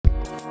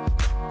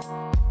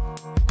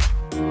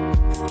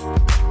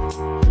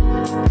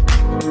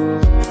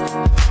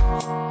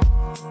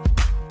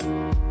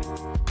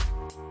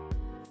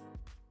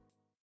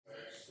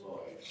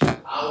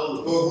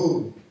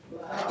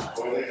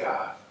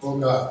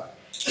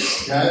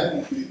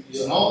Okay?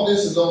 So all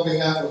this is on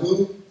behalf of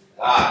who?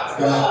 God.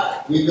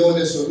 God. We doing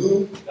this for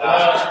who?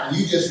 God.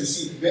 You just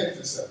receive the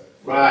benefits of it.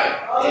 Right.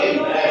 Amen.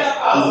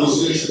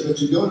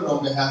 But you're doing it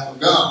on behalf of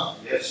God.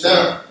 Yes, sir.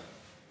 Now,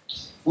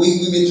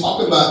 we've been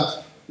talking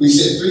about, we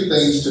said three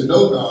things: to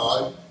know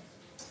God,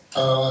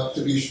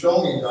 to be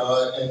strong in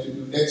God, and to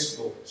do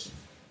exploits.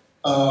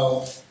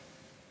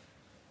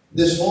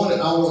 This morning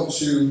I want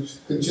to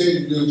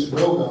continue to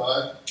know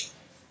God,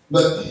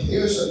 but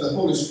here's what the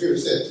Holy Spirit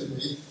said to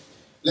me.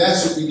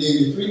 Last week we gave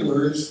you three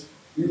words.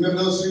 You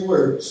remember those three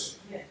words?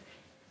 Yes.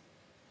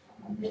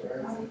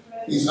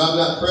 He's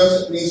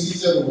omnipresent, means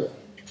he's everywhere.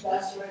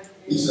 That's right.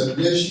 He's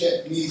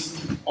omniscient, means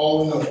he's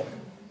all-knowing.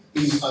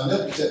 He's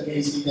omnipotent,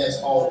 means he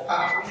has all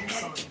power.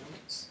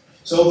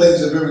 Some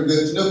things are very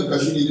good to know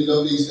because you need to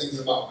know these things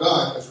about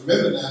God. Because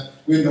remember now,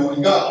 we're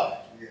knowing God.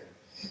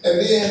 And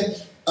then,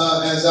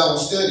 as I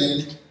was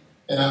studying,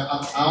 and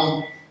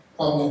I'll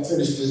probably won't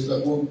finish this,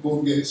 but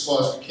we'll get as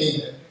far as we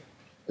can,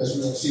 because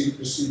we're going to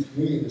pursue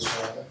communion this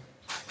morning.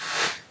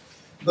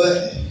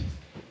 But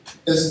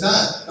it's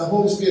not, the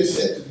Holy Spirit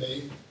said to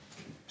me,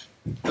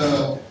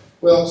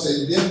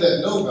 say, them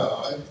that know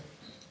God,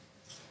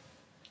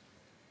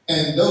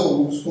 and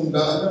those whom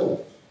God knows.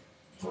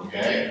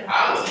 Okay.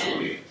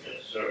 Hallelujah.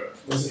 Yes, sir.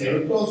 Listen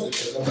very closely,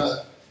 because I'm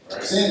not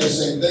saying the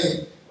same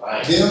thing.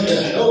 Right. Them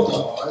that know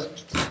God,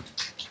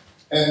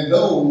 and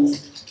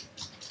those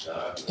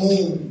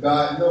whom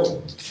God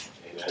knows.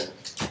 Amen.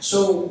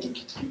 So,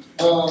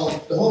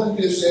 the Holy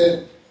Spirit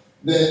said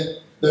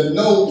that the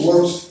know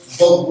works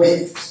both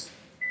ways.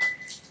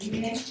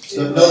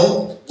 The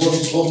know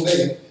works both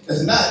ways.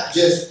 It's not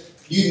just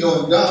you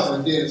knowing God,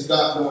 and then it's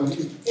God knowing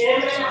you.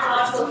 Amen.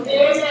 Awesome.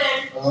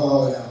 Amen.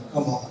 Oh, yeah,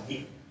 come on.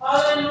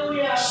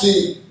 Hallelujah.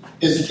 See,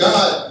 it's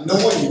God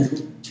knowing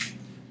you,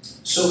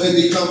 so it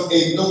becomes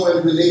a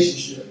knowing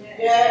relationship.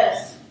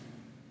 Yes.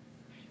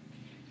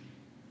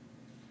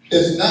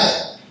 It's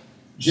not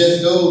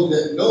just those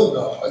that know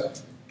God,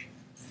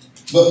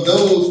 but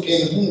those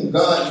in whom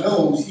God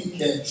knows he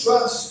can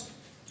trust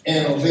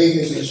and obey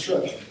his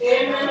instructions.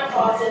 Amen,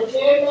 Apostle. You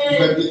Amen.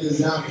 better get this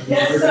down.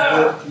 Yes,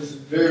 sir. This is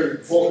very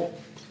important.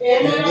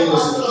 Amen, And it is the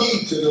Apostle.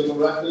 key to the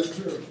miraculous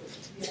miracle.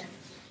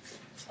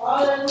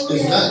 Hallelujah.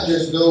 It's not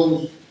just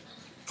those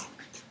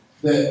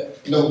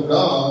that know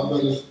God,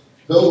 but it's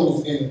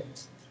those in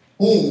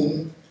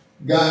whom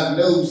God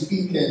knows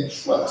he can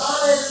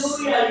trust.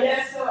 Hallelujah.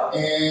 Yes, sir.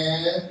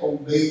 And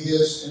obey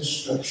his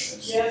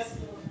instructions. Yes,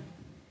 Lord.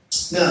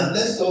 Now,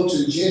 let's go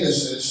to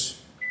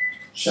Genesis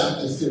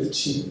chapter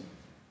 15.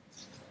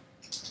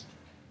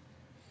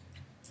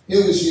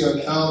 Here we see an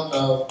account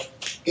of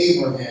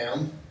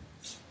Abraham.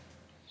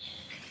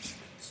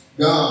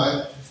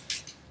 God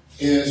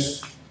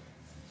is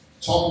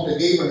talking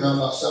to Abraham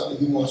about something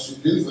he wants to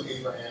do for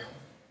Abraham.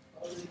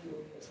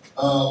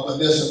 But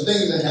there's some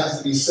things that have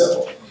to be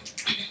settled.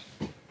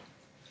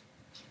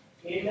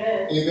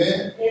 Amen.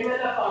 Amen? Amen,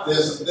 Apostle.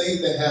 There's some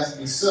things that have to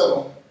be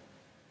settled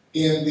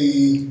in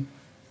the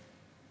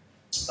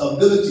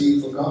ability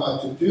for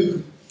God to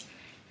do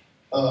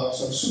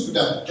some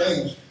supernatural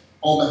things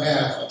on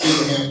behalf of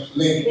Abraham's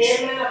lineage.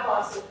 Amen,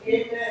 Apostle.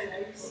 Amen.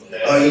 I receive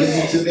it. Are you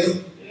listening to me?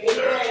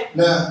 Amen.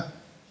 Now,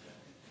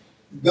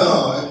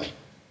 God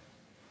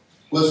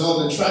was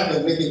on the track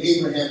of making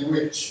Abraham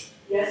rich.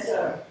 Yes,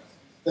 sir.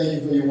 Thank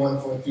you for your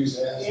wonderful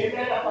enthusiasm.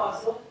 Amen,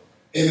 Apostle.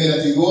 Amen.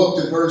 If you go up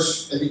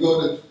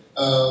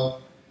to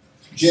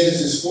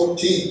Genesis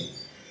 14,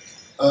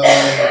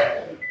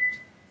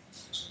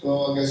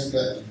 well, I guess we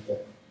got to do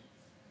that.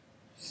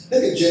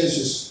 Look at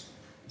Genesis,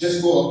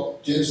 just go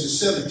up, Genesis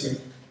 17,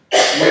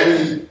 we'll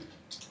read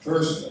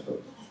verse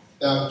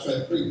down to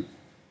 23.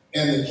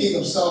 And the king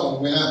of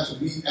Solomon went out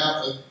to meet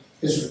after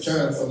his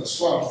return from the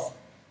slaughter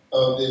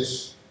of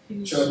this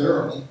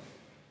Chalderium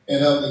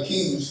and of the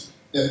kings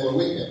that were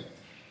with him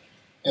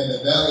in the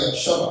valley of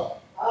Shalom.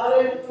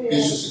 Hallelujah.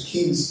 This was the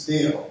king's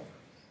deal.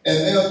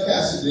 And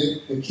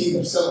Melchizedek, the king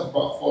of Salem,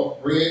 brought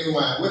forth bread and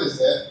wine. What is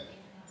that?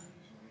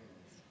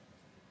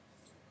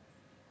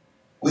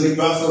 When he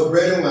brought forth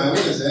bread and wine,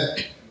 what is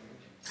that?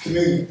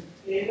 Communion.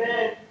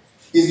 Amen.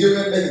 He's getting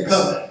ready to make a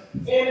covenant.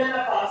 Amen,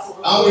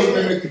 Apostle. I always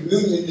remember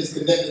communion is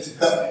connected to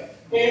covenant.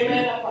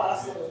 Amen,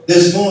 Apostle.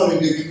 This morning,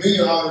 the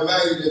communion I'll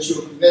remind you that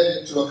you're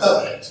connected to a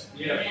covenant.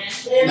 Yeah.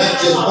 Amen, Not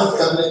just one Apostle.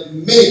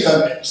 covenant, many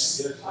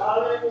covenants.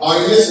 Hallelujah. Are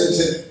you listening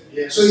to me?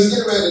 Yeah. So he's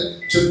getting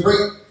ready to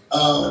break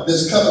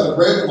this covenant of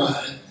bread and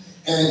wine,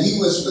 and he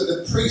was with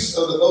the priest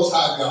of the Most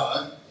High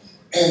God,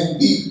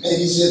 and he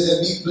says,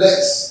 and be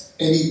blessed,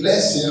 and he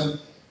blessed him,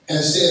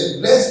 and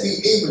said, blessed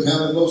be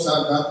Abraham, the Most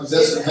High God,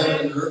 possessor of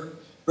heaven and earth.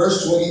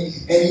 Verse 20,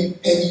 and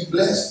he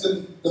blessed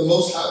the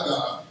Most High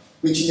God,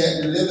 which he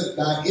had delivered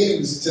thy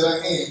enemies into thy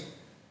hand,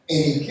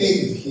 and he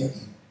gave him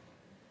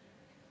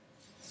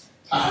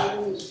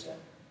tithes.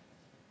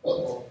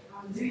 Uh-oh.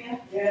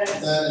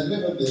 Yes. Now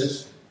remember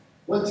this,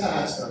 what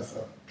tithes come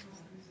from?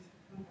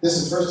 This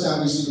is the first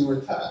time we see the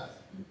word tithe.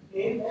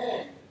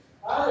 Amen.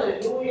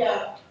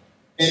 Hallelujah.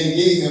 And he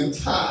gave him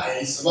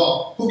tithes of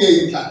all. Who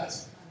gave him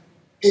tithes?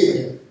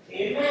 Abraham.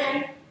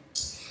 Amen.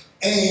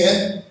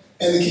 And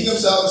the king of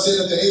Sodom said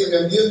unto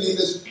Abraham, give me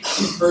this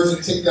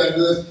person, take thy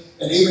goods.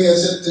 And Abraham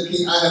said unto the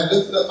king, I have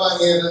lifted up my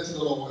hand unto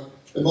the Lord,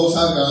 the Most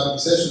High God, the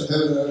possession of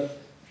heaven and earth.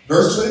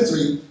 Verse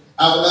 23,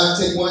 I will not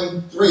take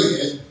one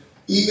thread,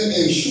 even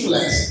a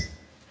shoelace,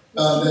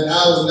 that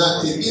I will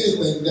not take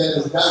anything that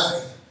is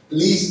thine,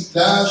 lest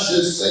thou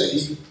shouldst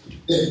say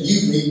that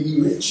you made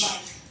me rich.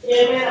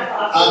 Amen.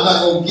 I'm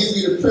not going to give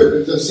you the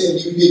privilege of saying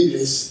you did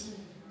this.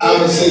 I'm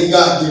going to say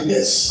God did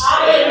this.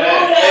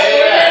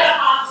 Hallelujah.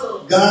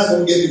 Apostle. God's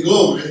going to get the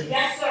glory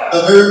Yes, sir.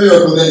 of every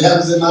miracle that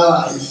happens in my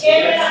life.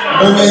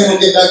 No man going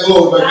to get that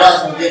glory, but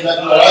God's going to get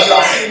that glory. Are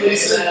y'all see what he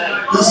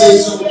said? He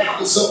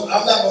said, so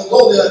I'm not going to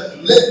go there.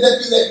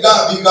 Let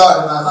God be God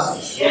in my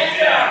life. Yes,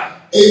 sir.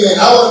 Amen.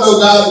 I want to know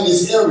God in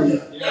this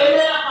area.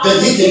 That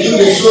he can do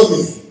this for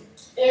me.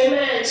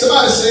 Amen.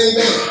 Somebody say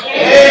amen.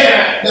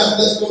 Amen. Now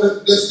let's go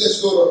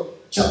to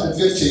chapter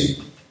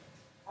 15.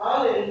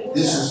 Hallelujah.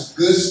 This is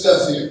good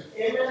stuff here.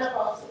 Amen,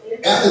 Apostle. Amen.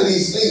 After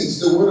these things,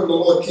 the word of the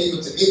Lord came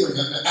unto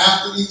Abraham. And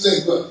after these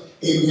things, but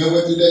Abraham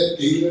went through that,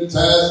 gave him the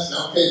tithes.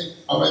 Okay,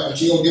 all right, but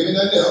you don't give me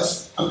nothing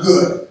else. I'm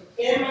good.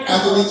 Amen.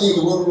 After these things,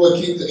 the word of the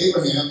Lord came to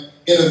Abraham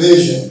in a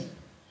vision,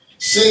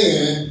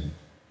 saying,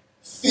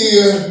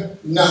 fear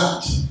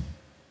not.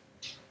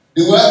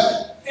 Do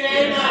what?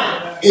 Fear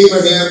not.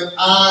 Abraham,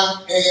 I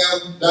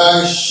am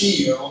thy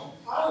shield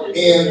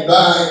and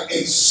thy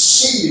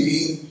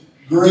exceeding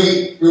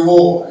great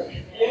reward.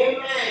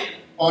 Amen.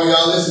 Are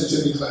y'all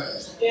listening to me,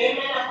 class? Amen,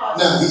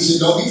 Apostle. Now, he said,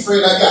 don't be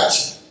afraid, I got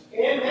you.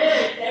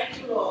 Amen.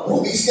 Thank you, Lord.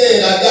 Don't be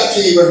scared, I got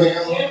you,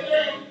 Abraham.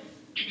 Amen.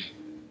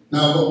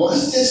 Now, but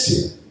watch this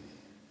here.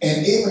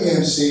 And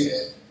Abraham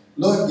said,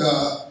 Lord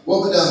God,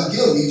 what would thou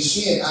give me,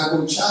 seeing I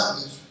go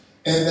childless,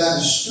 and thou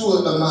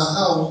steward of my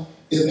house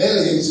is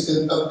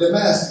Eliezer of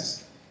Damascus?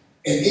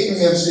 And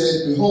Abraham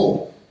said,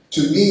 behold,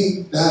 to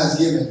me thou hast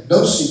given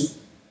no seed,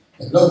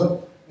 and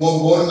no one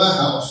born in my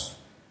house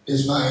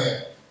is my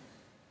heir.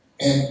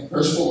 And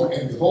verse 4,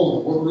 and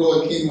behold, the word of the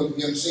Lord came unto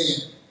him,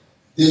 saying,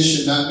 this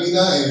should not be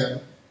thy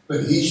heir,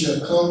 but he shall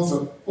come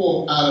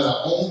forth out of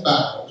thy own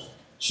bowels,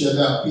 shall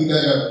thou be thy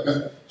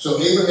heir. So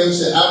Abraham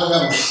said, I will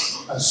have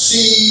a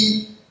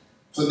seed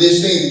for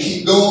this thing to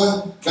keep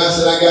going. God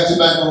said, I got you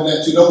back on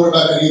that too. Don't worry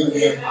about that,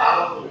 Abraham.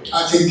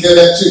 I take care of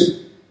that too.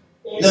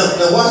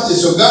 Now watch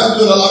this. So God's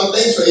doing a lot of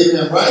things for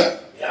Abraham, right?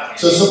 Yeah.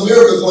 So some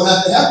miracles going to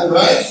have to happen,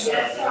 right?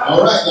 Yes, sir.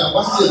 All right, now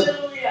watch this.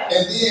 Hallelujah.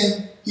 And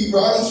then he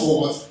brought him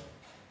forth,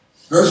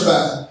 verse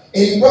 5,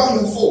 and he brought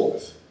him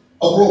forth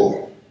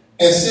abroad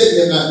and said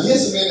to him, now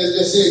here's a man that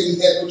just said he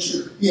had no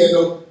children. He had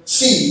no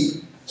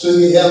seed, so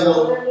he had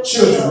no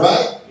children,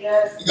 right?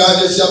 Yes. God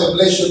just said, I'm going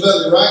to bless your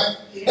belly, right?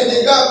 And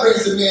then God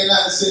brings the man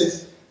out and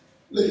says,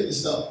 look at the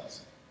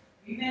stars.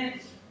 Amen.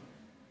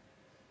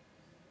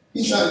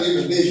 He's trying to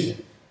give a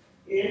vision.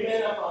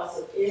 Amen,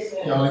 Apostle.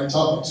 Amen. Y'all ain't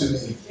talking to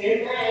me.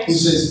 Amen. He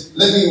says,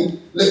 let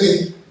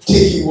me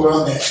take you where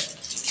I'm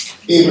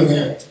at,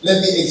 Abraham.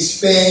 Let me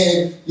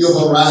expand your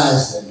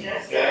horizon.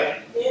 Yes,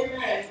 sir.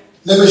 Amen.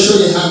 Let me show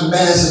you how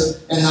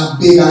massive and how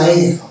big I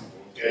am.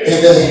 And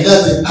there's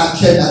nothing I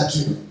cannot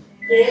do.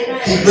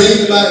 Amen. He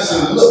brings him out and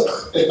says,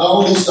 look at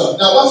all these stuff.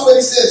 Now watch what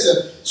he says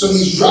here. So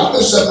he's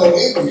dropping something on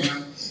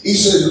Abraham. He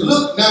says,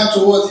 look now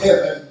towards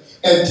heaven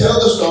and tell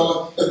the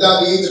stars if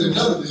thou be able to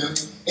number them.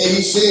 And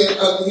he said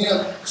unto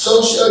him,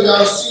 so shall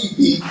your seed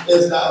be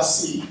as thou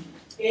see.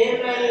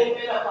 Amen.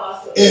 Amen,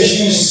 Apostle. As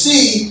you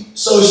see,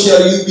 so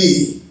shall you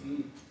be.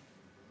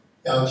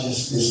 Y'all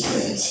just missed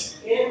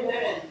that.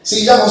 Amen.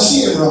 See, y'all don't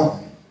see it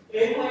wrong.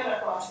 Amen,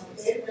 Apostle.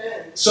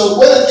 Amen. So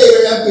what if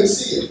Abraham could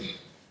see it?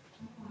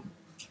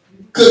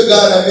 Could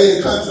God have made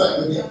a contract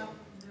with him?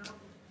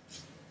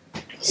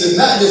 So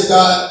not just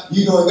God,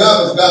 you knowing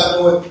God, but God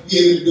knowing be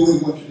able to do what he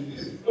wants you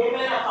to do.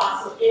 Amen,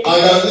 Apostle. Amen. Are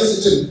y'all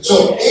listening to me?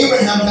 So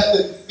Abraham had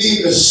to be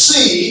able to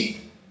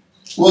see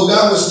where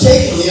God was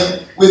taking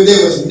him when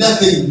there was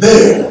nothing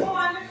there.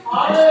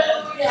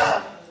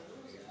 Hallelujah.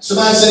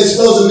 Somebody say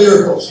explosive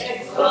miracles.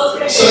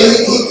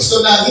 Explosive.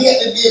 So now he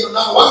had to be able to,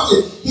 now watch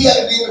it, he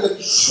had to be able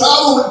to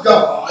travel with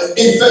God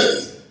in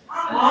faith.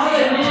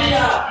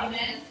 Hallelujah.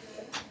 Amen.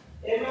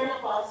 Amen,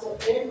 Apostle.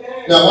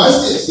 Amen. Now watch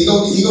this. He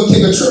gonna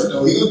take a trip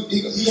though. He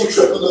gonna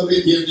trip a little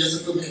bit here in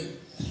just a minute.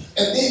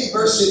 And then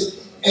verse 6,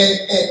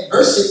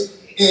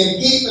 and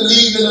he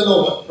believed in the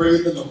Lord.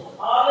 Praise the Lord.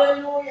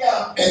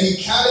 Hallelujah. And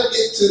he counted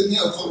it to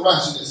him for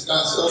righteousness.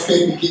 God said,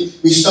 okay,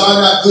 we started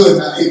out good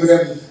now,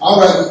 Abraham. All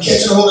right, we're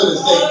catching hold of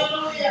this thing.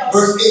 Hallelujah.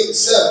 Verse 8 and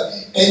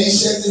 7. And he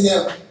said to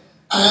him,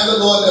 I am the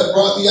Lord that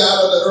brought thee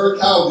out of the Ur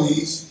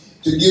Chaldees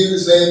to give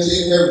this land to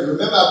inherit.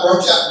 Remember, I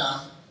brought you out now.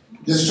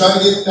 Just trying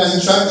to get now.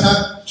 He's trying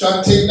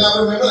to take it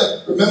down.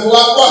 Remember where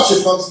I brought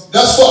you from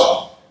thus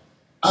far.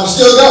 I'm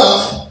still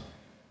God.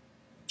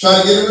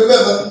 Trying to get him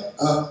remember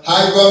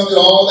how he brought him to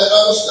all that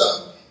other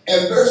stuff.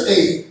 And verse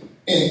 8,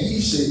 and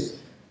he said,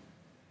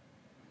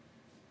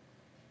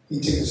 he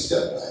took a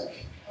step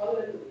back,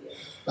 Hallelujah.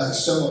 like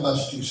some of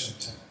us do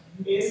sometimes.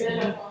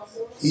 Amen,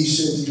 Apostle. He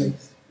said to him,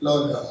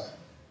 Lord God,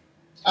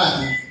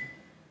 I need you.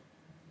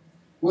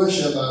 Where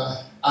shall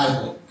I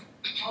idol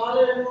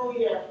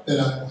Hallelujah. They're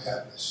not going to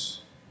have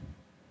this.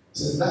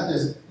 So it's not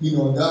just, you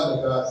know God,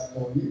 but God's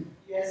know you.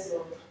 Yes,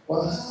 Lord.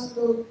 Well, I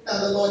know now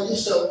the Lord, you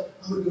so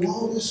I'm going to do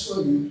all this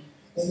for you.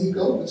 And he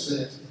goes and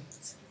says,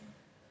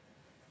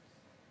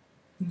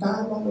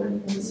 God won't know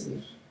what this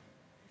is.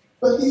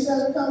 But he's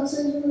having a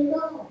conversation with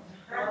God.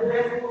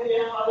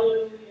 Hallelujah.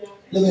 Hallelujah.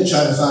 Let me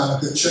try to find a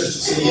good church to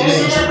say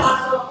amen. Amen,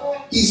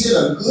 Apostle. He's in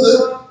a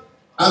good,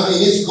 I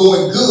mean, it's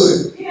going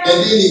good.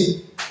 And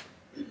then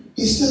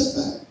he steps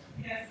back.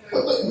 Yes, sir.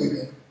 But wait a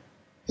minute.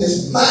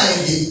 His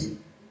mind gave.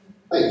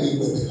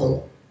 Wait,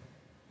 hold on.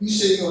 You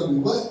say you're going to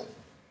do what?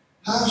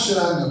 How should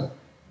I know?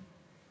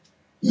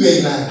 You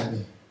ain't lying to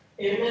me.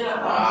 Amen,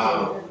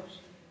 Apostle.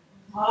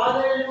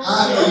 Hallelujah.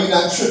 I know you're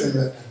not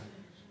tripping right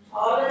now.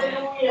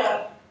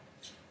 Hallelujah.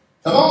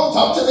 Come on,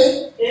 talk to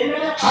me.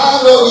 Amen.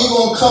 How know you're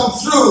going to come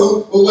through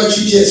with what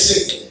you just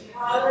said?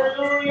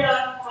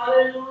 Hallelujah.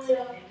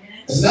 Hallelujah.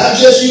 It's not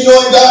just you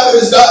knowing God,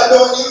 but it's God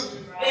knowing you.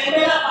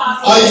 Amen,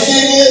 Apostle. Are you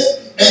seeing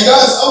this? And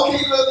God said,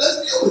 okay, look,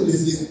 let's deal with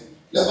this then.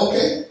 Now,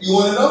 okay, you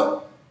want to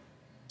know?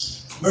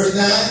 Verse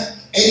 9,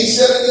 and he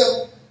said to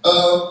him,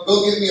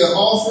 go get me an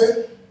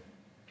offering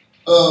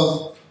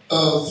of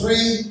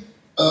three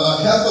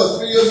heifer of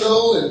 3 years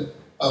old, and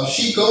a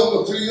she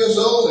goat of 3 years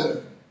old, and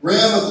a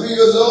ram of 3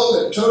 years old,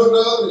 and a turtle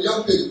dove, and a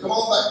young pig. Come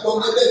on back,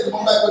 go get that. Come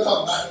on back, we're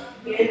talking about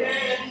it.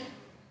 Amen.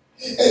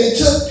 And he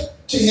took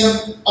to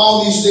him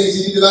all these things,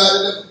 and he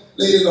divided them,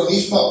 laid it on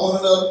each part one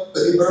another,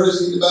 but he burned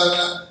he divided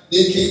out,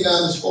 then came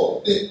down the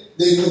spoil.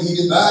 Then when he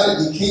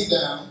divided, he came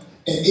down,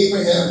 and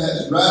Abraham had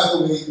to drive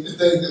away the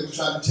thing that was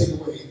trying to take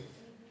away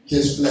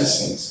his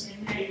blessings.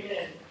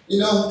 Amen. You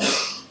know,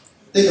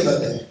 think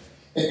about that.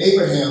 And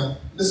Abraham,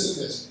 listen to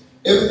this,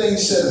 everything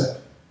set up,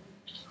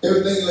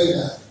 everything laid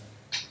out.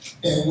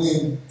 And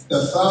when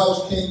the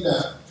fowls came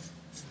down,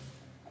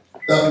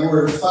 the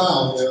word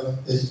fowl there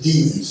is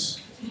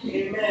demons.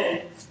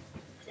 Amen.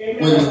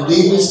 Amen. When the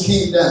demons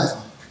came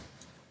down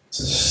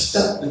to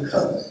stop the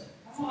covenant,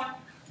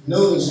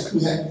 notice who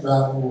had to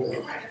drive them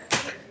away.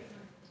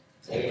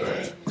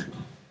 Amen.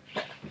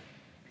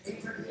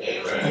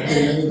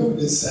 Okay, let me go to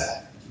this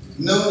side.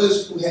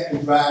 Notice who had to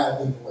drive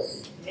them away.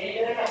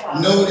 Amen,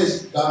 Apostle.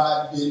 Notice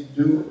God didn't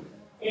do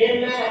it.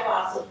 Amen,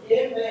 Apostle.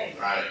 Amen.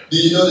 Right.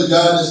 Did you know that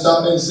God didn't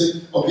stop there and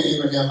say, okay,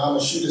 Abraham, I'm going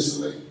to shoot this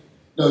away?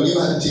 No, you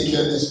have to take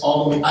care of this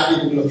all the way. I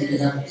didn't know if you can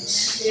handle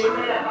this.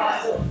 Amen,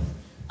 Apostle.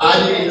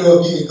 I didn't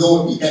know if you can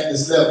go and be at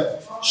this level.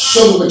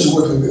 Show me what you're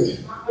working with.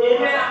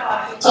 Amen,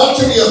 Apostle. Talk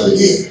to me up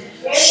again.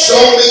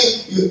 Show me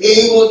you're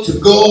able to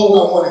go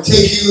where I want to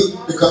take you,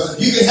 because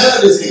if you can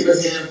handle this,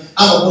 Abraham,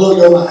 I'm going to blow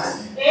your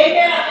mind.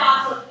 Amen,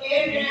 Apostle.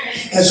 Amen.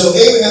 And so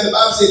Abraham, the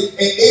Bible says,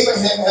 and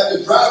Abraham had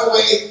to drive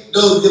away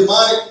those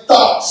demonic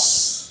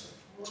thoughts,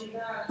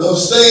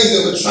 those things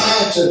that were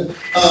trying to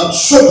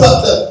trip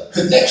up the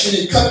connection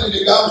and covenant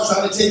that God was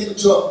trying to take him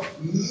to a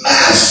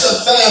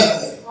massive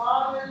family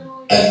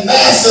Hallelujah. and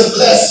massive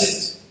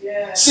blessings.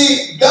 Yes.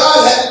 See,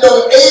 God had to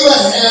know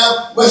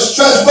Abraham was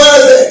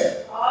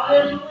trustworthy.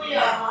 Hallelujah.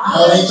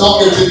 I ain't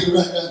talking to you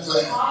right now,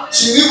 Clay.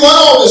 See, we want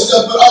all this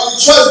stuff, but are you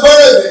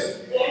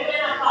trustworthy? Amen,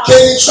 Apostle.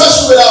 Can you trust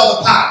you with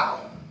all the power?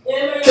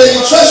 Amen. Can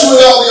you trust you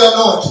with all the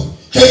anointing?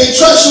 Can you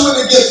trust you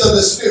with the gifts of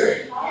the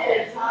Spirit?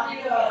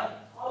 Hallelujah.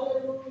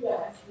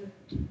 Hallelujah.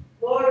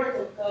 Glory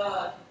to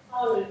God.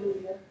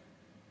 Hallelujah.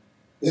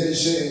 Then it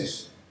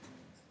says,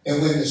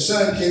 and when the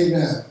sun came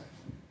down,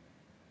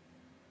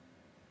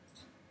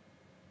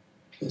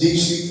 the deep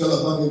sleep fell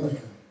upon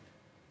Abraham.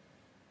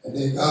 And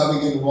then God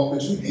began to walk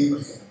between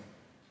Abraham.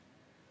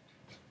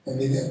 And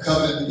then their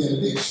covenant began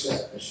to be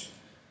established.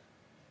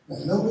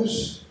 Now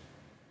notice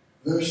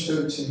verse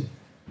 13.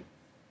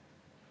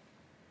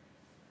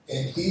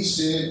 And he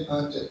said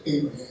unto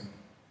Abraham,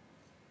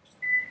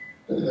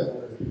 look at that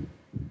word,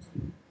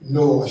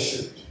 know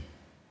assuredly.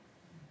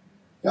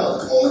 Y'all,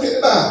 come on, look at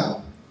the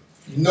Bible.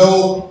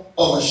 Know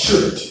of a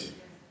surety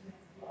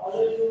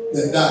Hallelujah.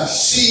 that thy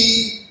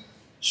seed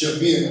shall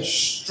be a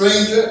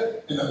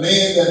stranger in a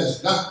land that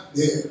is not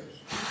theirs.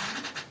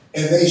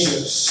 And they shall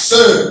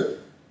serve,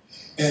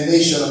 and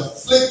they shall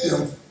afflict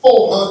them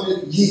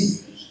 400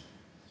 years.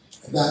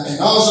 And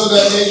also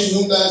that nation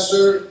whom thou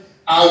serve,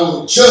 I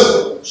will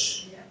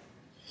judge.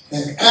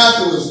 And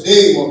afterwards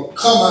they will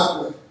come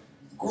out with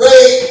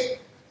great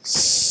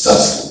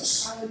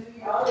substance.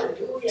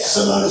 Hallelujah.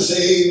 Somebody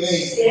say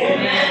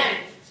amen.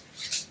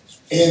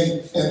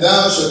 Amen. And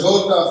thou shalt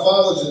go to thy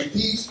fathers in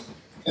peace,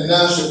 and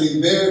thou shalt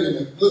be buried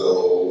in a good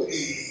old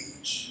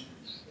age.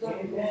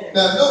 Amen.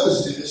 Now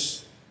notice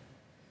this.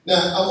 Now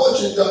I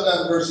want you to jump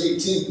down to verse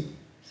 18,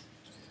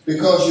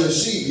 because you'll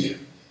see here,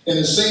 in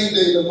the same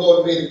day the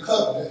Lord made a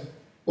covenant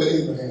with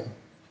Abraham.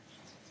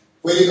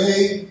 What he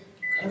made?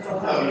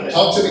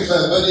 Talk to me,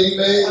 class. What did he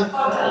make?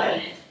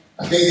 I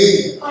can't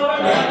hear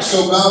you.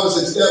 So God was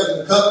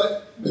establishing a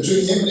covenant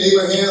between him and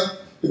Abraham,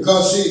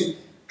 because see,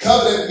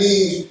 covenant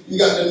means you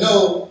got to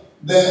know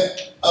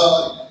that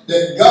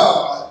that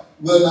God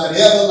will not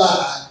ever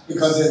lie,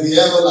 because if he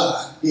ever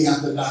lied, he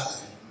have to die.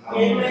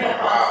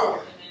 Amen.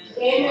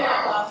 Amen,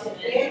 Apostle.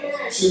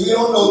 Amen. See, we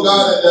don't know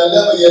God at that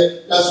level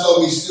yet. That's why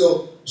we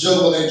still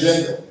juggle and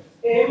jangle.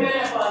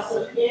 Amen,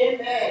 Apostle.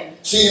 Amen.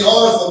 See, in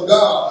order for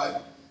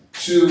God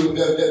to,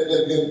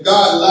 if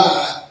God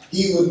lied,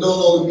 he would no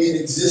longer be in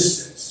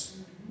existence.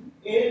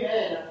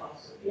 Amen,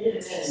 Apostle.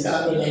 Amen. See,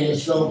 I don't know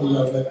what's wrong with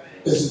you, but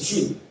it's the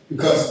truth.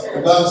 Because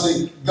the Bible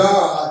says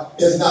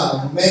God is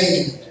not a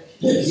man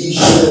that he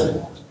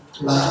should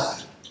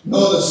lie,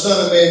 nor the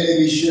Son of Man that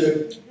he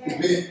should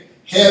repent.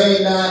 Have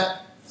he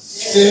not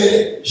said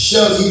it?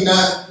 Shall he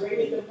not Bring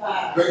it to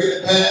pass. bring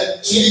it to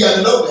pass? See, you got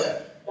to know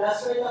that.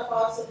 That's right,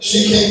 Apostle.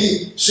 She can't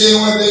be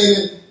saying one thing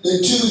and then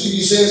Tuesday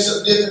you saying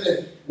something different,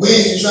 and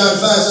Wednesday you trying to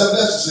find something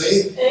else to say,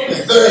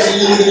 and Thursday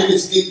you're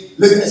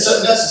looking at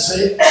something else to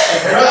say, and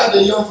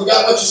Friday you don't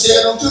forgot what you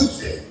said on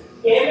Tuesday.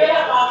 Amen,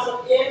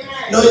 Apostle.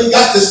 Amen. No, you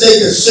got to stay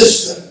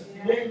consistent.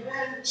 Amen.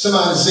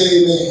 Somebody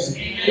say amen.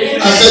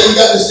 Amen. I said you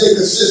got to stay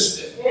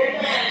consistent.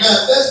 Amen.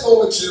 Now let's go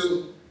over to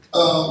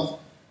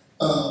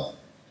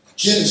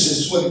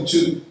Genesis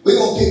 22. We're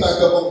going to pick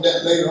back up on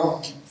that later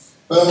on.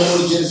 But I'm going to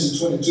go to Genesis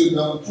 22, and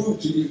I'm going to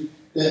prove to you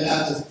that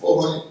after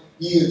 400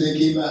 years they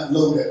came out and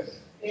loaded it.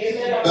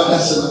 Amen, But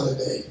that's Apostle.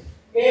 another day.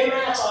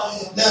 Amen,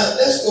 Apostle. Now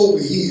let's go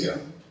over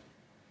here.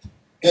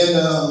 And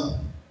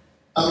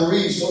I'm going to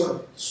read sort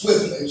of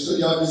swiftly, so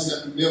y'all just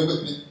got to bear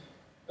with me.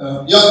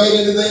 Y'all get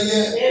anything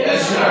yet?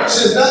 Yes, sir.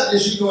 So it's not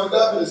that you going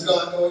up, but it's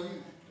God knowing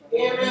you.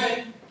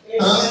 Amen.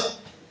 Huh?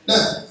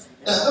 Now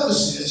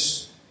notice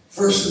this.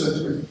 Verse number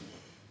 3.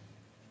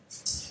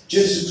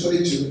 Genesis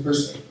 22,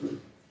 verse number 3.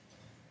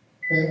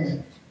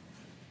 Amen.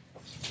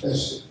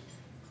 Let's see.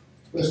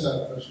 Let's start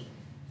at verse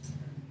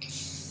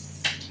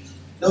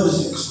 1. Notice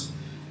this.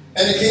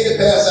 And it came to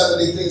pass after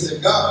these things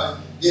that God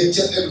did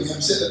tempt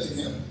Abraham, said unto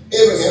him,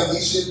 Abraham,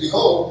 he said,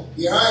 Behold,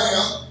 here I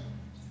am.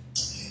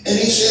 And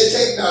he said,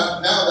 Take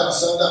now thy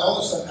son, thy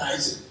only son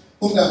Isaac,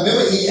 whom thou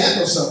remember he had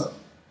no son.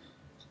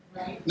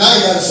 Right. Now he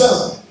got a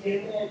son.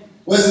 Amen.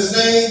 What's his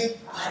name?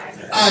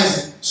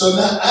 Isaac. So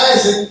now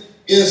Isaac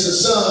is the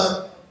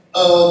son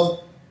of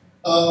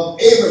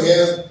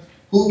Abraham,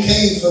 who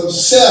came from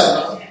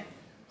Sarah,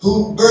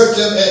 who birthed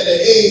him at the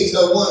age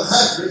of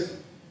 100,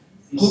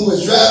 who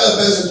was dried up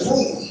as a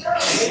prune.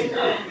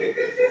 Amen.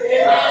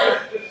 Amen.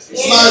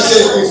 Somebody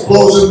said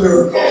explosive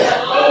miracle.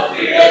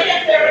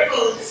 Amen.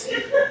 Miracles.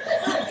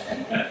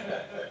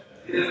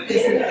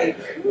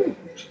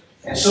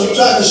 So I'm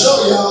trying to show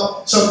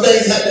y'all some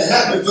things had to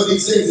happen for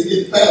these things to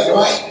get passed,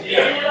 right?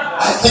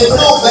 I can't come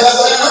on, class,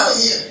 I ain't up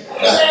here.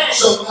 Now,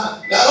 so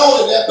not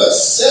only that, but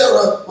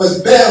Sarah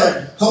was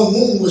barren. Her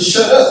womb was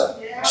shut up.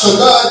 So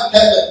God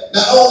had to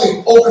not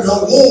only open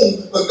her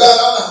womb, but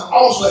God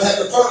also had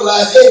to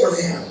fertilize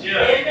Abraham.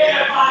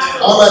 Amen,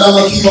 Apostle. All right, I'm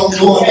going to keep on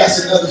going.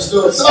 That's another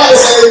story. Somebody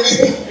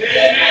say amen.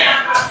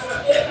 Amen, Apostle.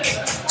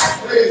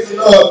 Praise the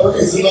Lord,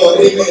 praise the Lord,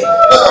 amen.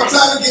 But I'm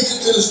trying to get you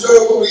to the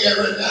story where we are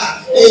right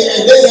now.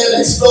 And they had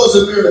an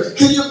explosive miracle.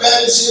 Can you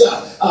imagine seeing a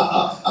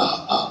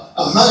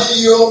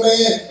 100-year-old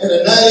man and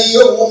a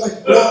 90-year-old woman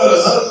born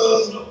with 100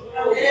 little?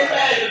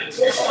 Amen.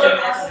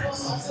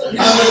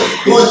 I'm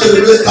going to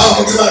the risk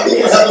talking to my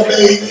people, have a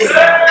baby.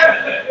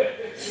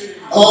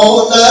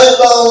 All night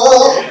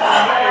long.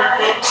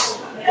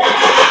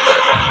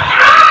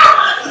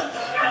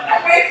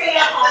 Pray for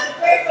you, Apostle.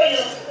 Pray for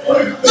you.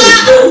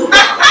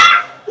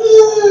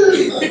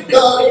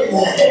 God,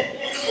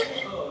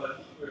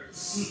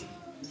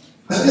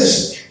 now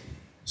listen.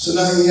 So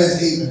now he has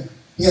Abraham.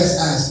 He has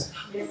Isaac,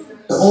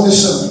 the only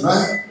son,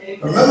 right?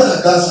 Remember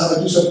that God's how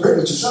to do something great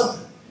with your son,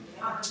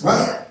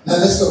 right? Now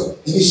let's go.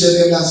 And he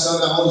said, "Thy son,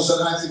 thy only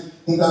son Isaac,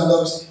 whom thou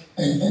lovest,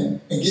 and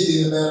get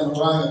thee the land of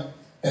Moriah,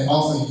 and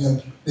offer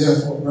him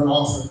therefore burnt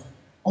offering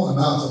on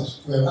the mountains,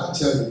 where I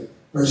tell you."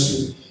 Verse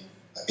 3.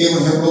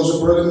 Abraham rose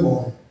up early in the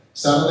morning,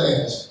 saddled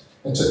the ass,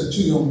 and took the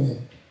 2 young men,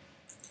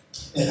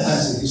 and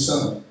Isaac his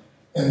son,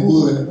 and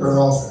wood and burnt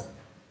offering,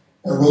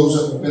 and rose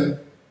up and went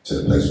to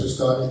the place which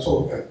God had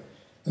told him.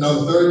 And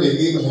on the 3rd day,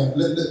 Abraham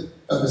lifted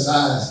up his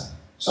eyes,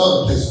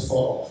 saw the place afar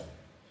off.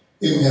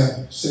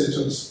 Abraham said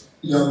to the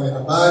young man,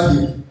 "Abide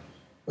here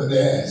with the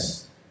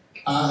ass.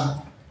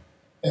 I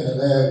and the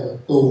lad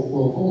will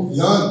go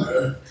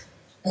yonder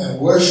and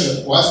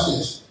worship." Watch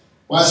this.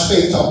 Watch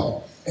faith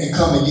talking, and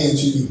come again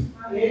to you.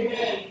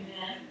 Amen.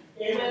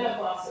 Amen,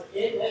 Apostle.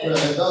 Amen. Well,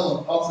 if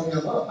I'm offering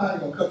him up, I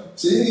ain't gonna come.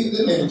 See, he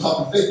didn't even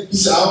talk faith. He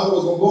said, "I don't know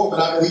what's gonna go on, but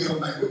I know he come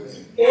back with me."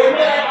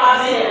 Amen,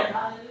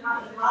 Apostle.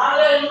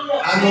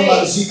 Hallelujah. I know about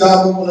to see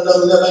God move on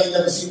another level. I ain't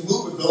never seen him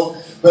move before,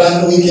 but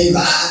I know he can't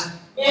lie.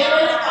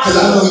 Amen, Because I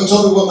know he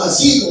told me what my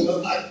seed gonna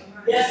look like.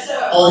 Yes,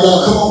 sir. Oh,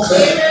 y'all, come on,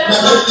 class. Amen.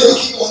 Now, let me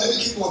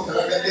keep on, because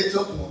I got that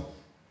talking on.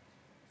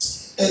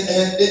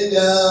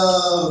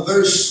 And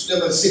verse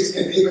number 6,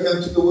 and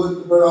Abraham took the wood,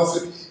 the burnt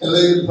offering, and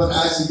laid it upon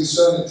Isaac his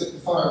son, and took the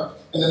fire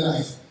and the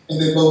knife, and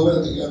they both went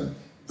up together.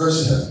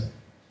 Verse 7.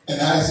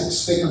 And Isaac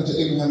spake unto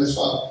Abraham his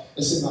father,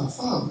 and said, "My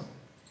father."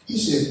 He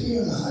said,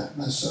 "Here not,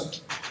 my son."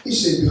 He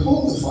said,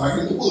 "Behold the fire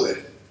and the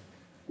wood.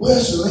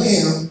 Where's the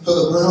lamb for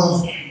the burnt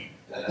offering?"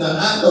 Now,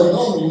 I know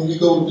normally when we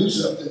go to do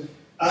something,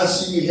 I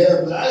see you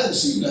have, but I didn't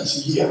see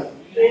nothing here.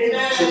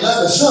 Amen. So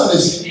now the son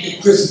is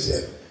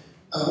inquisitive.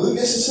 We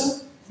missing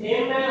something?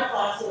 Amen,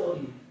 Apostle.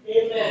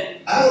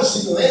 Amen. I don't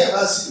see the lamb.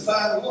 I see the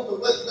fire of the woman.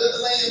 Where's the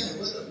lamb?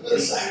 Where's the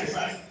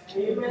sacrifice?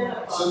 Amen,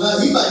 So Apostle. now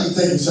he might be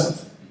thinking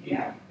something.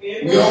 Yeah.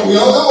 We don't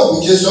know.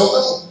 We just don't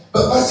know.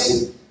 But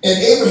see,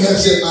 and Abraham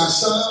said, my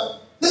son,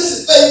 this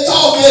is faith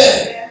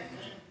talking.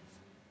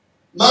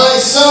 My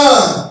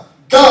son,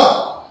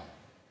 God,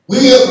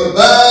 will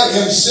provide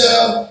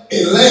himself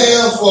a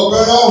lamb for a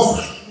burnt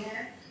offering.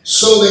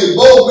 So they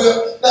both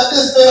will. Now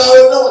this man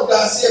already know what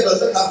God said, but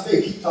look how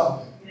faith keep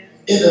talking.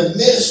 In the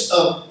midst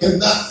of him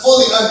not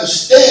fully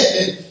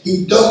understanding,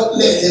 he don't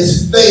let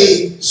his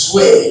faith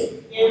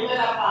sway. Amen,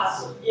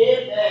 Apostle.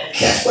 Amen.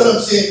 That's what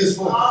I'm saying this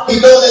morning. He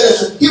don't let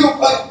us. He don't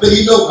fight, but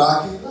he know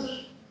God can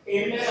lie.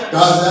 Amen.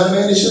 God's not a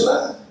man that should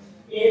lie.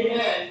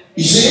 Amen.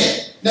 You see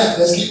it? Now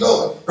let's keep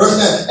going. Verse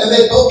 9. And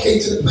they both came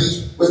to the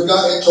place where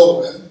God had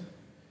told them.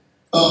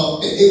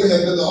 And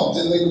Abraham built the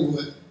altar and laid the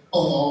wood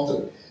on the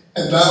altar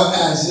and bound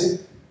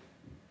Isaac.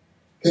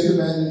 Can you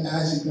imagine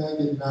Isaac now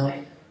getting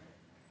bound?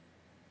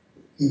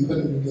 He put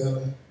them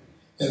together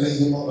and laid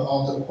him on the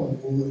altar upon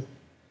the wood.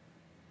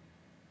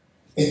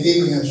 And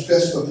Abraham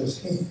stretched forth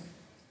his hand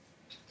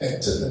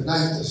and took the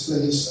knife to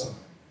slay his son.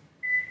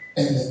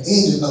 And the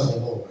angel of the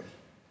Lord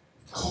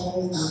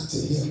called out to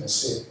him and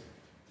said,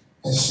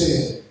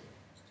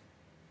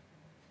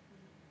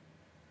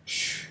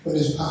 but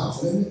it's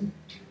powerful, isn't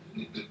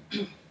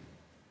it?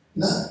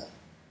 Not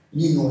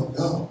you knowing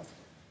God,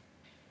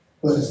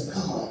 but it's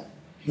God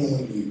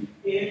knowing you.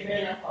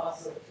 Amen,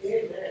 Apostle.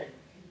 Amen.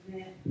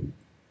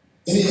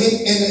 And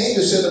the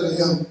angel said unto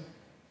him,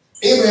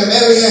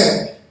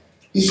 Abraham,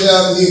 he said,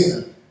 I'm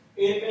here.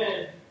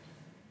 Amen.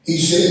 He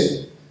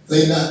said,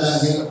 lay not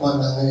thy hand upon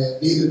thy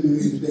head, neither do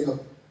anything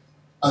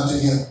unto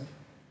him.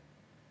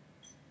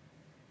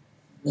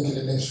 Look at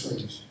the next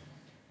phrase.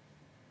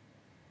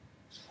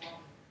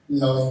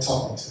 Y'all ain't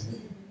talking to me.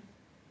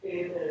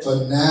 Amen. For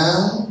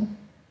now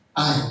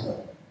I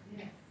know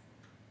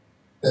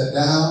that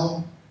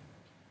thou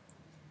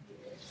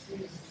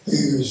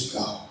fearest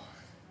God.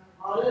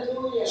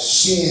 Hallelujah.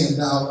 Seeing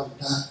thou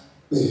hast not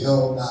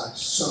withheld thy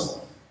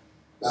son,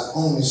 thy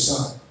only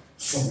son,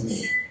 from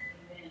me.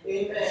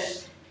 Amen.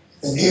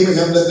 And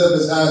Abraham lifted up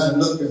his eyes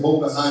and looked,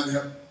 behold, behind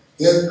him,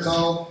 here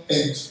come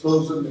an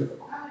explosive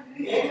miracle.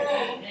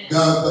 Amen.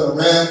 God put a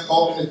ram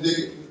caught in the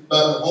thicket by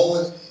the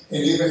horns,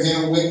 and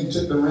Abraham went and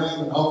took the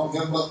ram and offered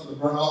him up for the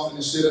burnt offering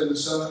instead of the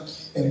son.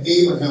 And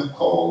Abraham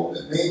called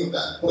the name of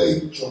that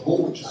place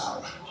Jehovah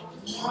Jireh.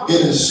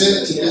 It is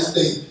said to this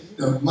day,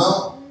 the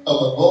mount of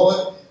the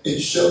Lord, it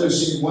showed to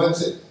see once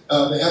the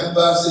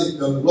Amplified said,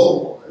 the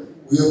Lord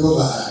will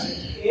provide.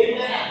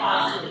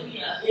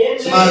 Amen.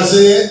 Somebody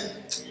said,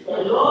 the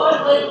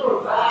Lord will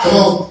provide. Come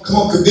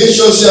on, convince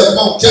yourself. Come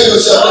on, tell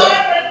yourself The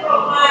that. Lord will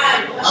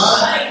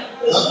provide.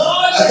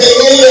 I can't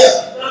hear you.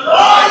 The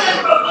Lord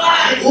will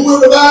provide. Who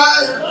will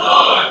provide? The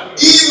Lord.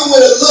 Even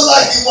when it looked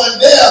like he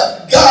wasn't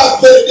there, God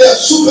put it there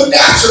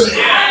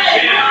supernaturally.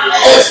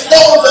 As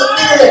though the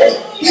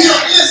miracle. He can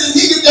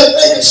just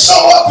make it show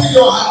up in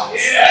your house.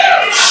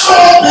 Show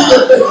up in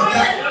your bank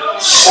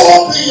account. Show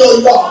up in your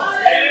yard.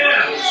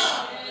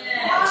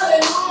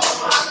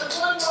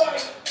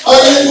 Are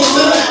you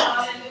listening?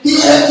 He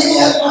had to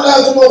go down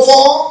to no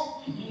farm.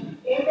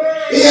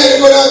 He had to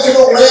go down to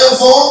no ram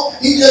farm.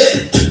 He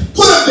just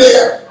put it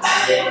there.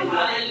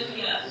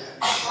 Hallelujah.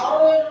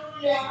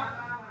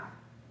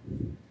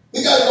 We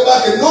got to go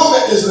back and norm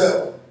at this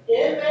level.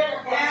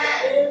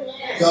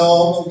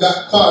 Y'all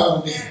got caught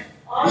on there.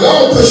 We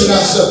all pushing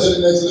ourselves to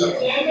the next level.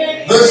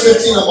 Verse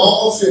 15, I'm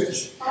almost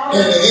finished.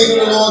 And the angel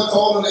of the Lord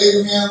called on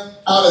Abraham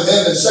out of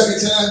heaven the second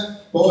time.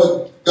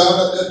 Boy, God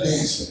up there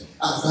dancing.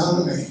 I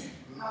found a man.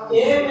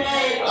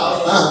 I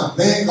found a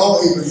man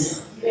called Abraham.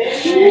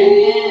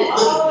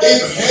 Look at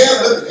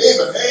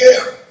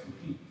Abraham.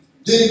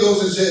 Then he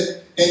goes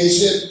and he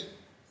said,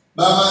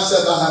 by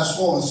myself I have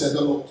sworn, said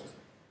the Lord,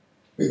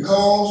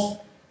 because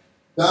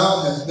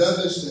thou hast done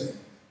this thing,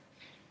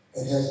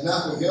 and hast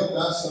not withheld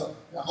thy son,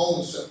 thy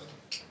only son,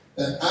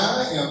 that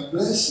I am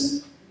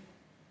blessing.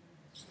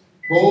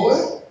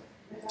 Boy,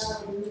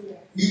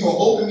 you're going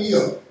to open me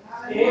up.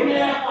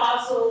 Amen,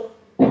 Apostle.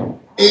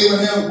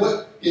 Abraham,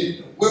 what in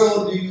the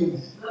world do you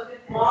want?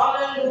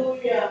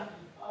 Hallelujah.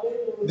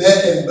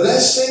 That in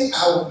blessing,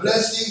 I will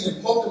bless thee,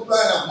 and multiply,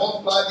 and I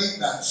will multiply thee,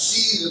 thy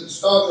seed of the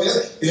stars of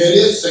heaven. There it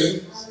is,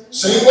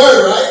 same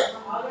word, right?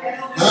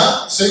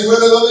 Huh? Same word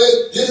of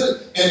it.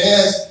 And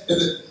as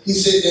he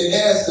said, and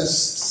as the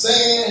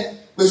sand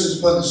which is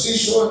upon the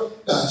seashore,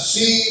 thy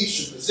seed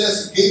shall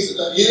possess the gates of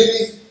thy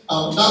enemies.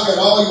 I'll knock at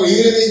all your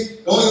enemies.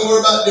 Don't even worry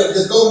about them.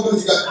 Just go and do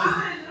what you got to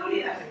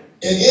do.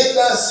 And in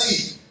thy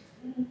seed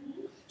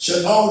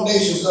shall all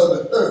nations of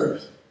the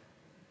earth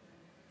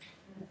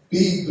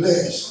be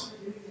blessed.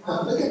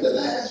 Now look at the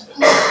last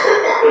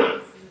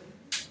part.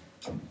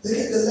 Look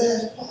at the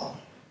last part.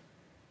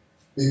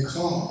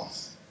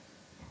 Because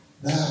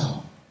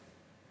thou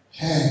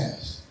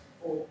hast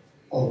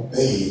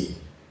obeyed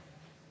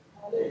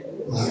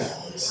my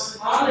voice.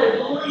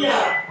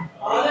 Hallelujah.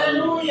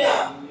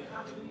 Hallelujah.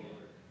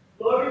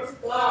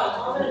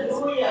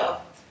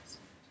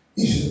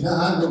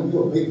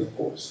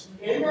 yours.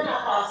 Amen,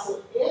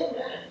 Apostle.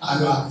 Amen. I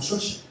know I can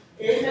trust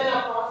you. Amen,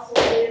 Apostle.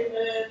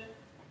 Amen.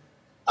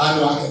 I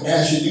know I can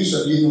ask you to do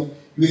something. You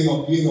ain't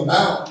gonna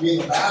bow to me.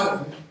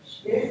 Amen.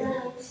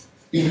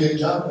 You did a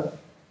job.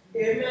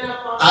 Amen,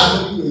 Apostle. I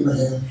know you,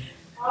 Abraham.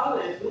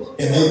 Hallelujah.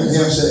 And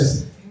Abraham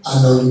says, I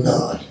know you,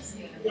 God.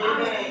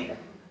 Amen.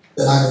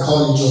 That I can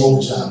call you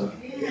Jehovah Jireh.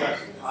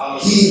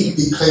 He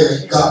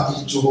declared God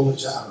is Jehovah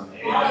Jireh.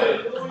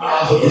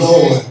 The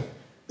Lord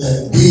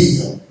that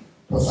will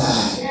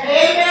provide.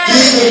 Amen.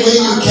 Even when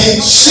you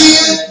can't see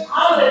it,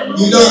 Hallelujah.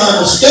 you don't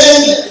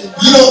understand it,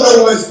 you don't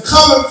know where it's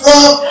coming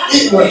from,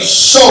 it will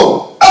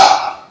show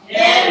up.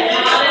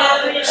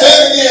 Amen. Say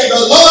it again, the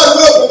Lord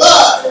will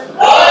provide.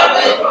 Lord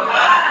will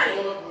provide.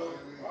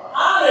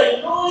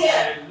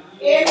 Hallelujah.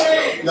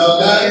 Amen. Y'all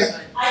got it?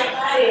 I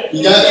got it.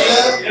 You got it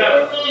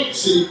now? Amen.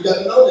 See, you got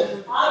to know that.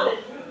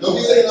 Hallelujah. Don't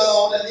be thinking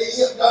all that.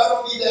 God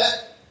don't need that.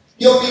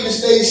 He don't need to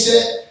stay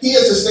set. He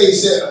is a stay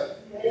setter.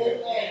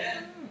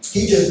 Amen.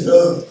 He just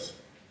does.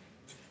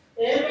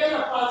 Amen,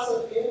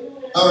 Apostle.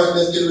 Amen. All right,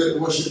 let's get ready to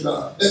worship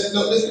God. Let's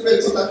get ready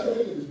to take our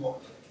communion this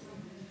morning.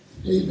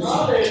 Amen.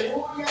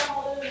 Hallelujah.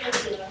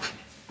 Hallelujah.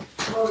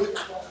 Glory to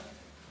God.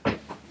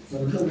 So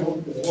we come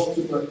home to the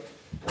altar, but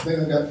I think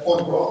I got the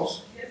point across.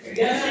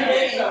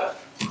 Yes, sir.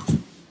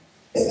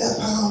 Isn't that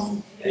powerful?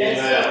 Yes,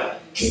 sir.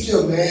 Can you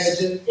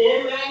imagine?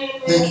 Amen.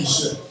 Thank you,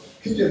 sir.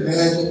 Can you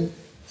imagine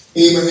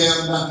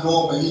Abraham not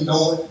knowing, but he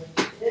knowing?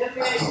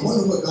 I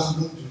wonder what God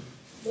going to do.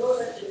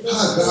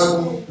 How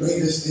God going to bring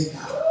this thing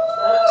out?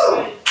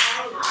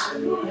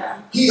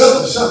 He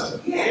up to something.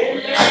 I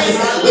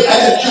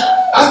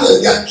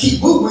just got to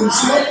keep moving.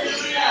 See what?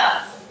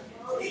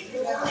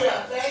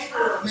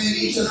 Man,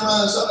 he turned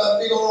around and saw that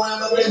big old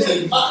round up there and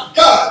said, my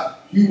God,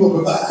 you will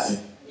provide.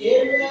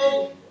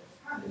 Amen.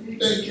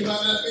 Thank you, my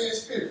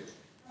spirit.